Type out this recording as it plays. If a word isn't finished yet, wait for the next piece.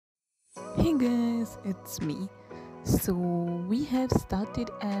Hey guys, it's me. So, we have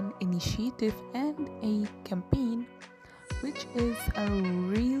started an initiative and a campaign which is a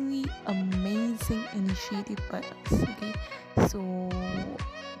really amazing initiative by us. Okay, so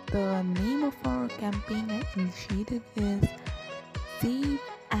the name of our campaign and initiative is Save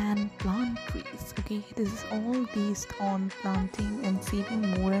and Plant Trees. Okay, this is all based on planting and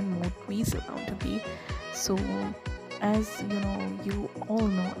saving more and more trees around. Okay, so as you all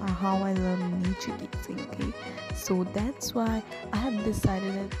know how I love nature gazing. Okay, so that's why I have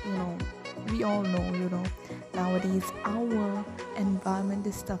decided that we all know nowadays our environment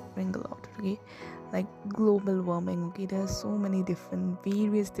is suffering a lot. Okay, like global warming. Okay, there are so many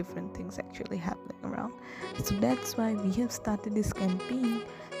various different things actually happening around. So that's why we have started this campaign.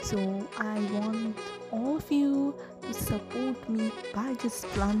 So I want all of you to support me by just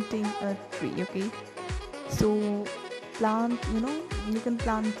planting a tree. Okay, so plant, you can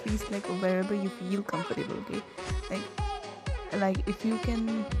plant trees like wherever you feel comfortable. Okay, like if you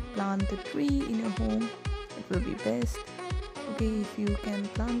can plant a tree in your home, it will be best. Okay, if you can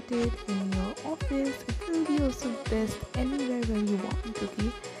plant it in your office, it will be also best anywhere where you want.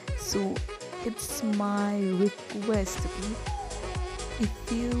 Okay, so it's my request. Okay,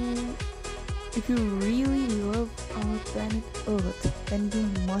 if you if you really love our planet Earth, then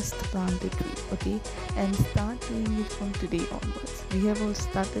you must plant a tree, okay? And start doing it from today onwards. We have all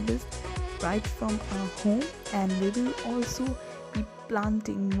started this right from our home, and we will also be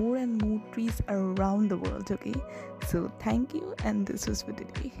planting more and more trees around the world, okay? So, thank you, and this was for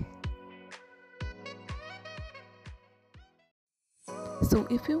today. So,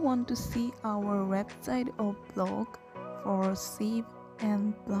 if you want to see our website or blog for Save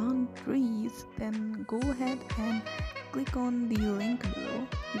and Plant Trees, then go ahead and click on the link below.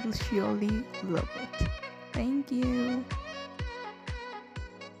 You will surely love it. Thank you.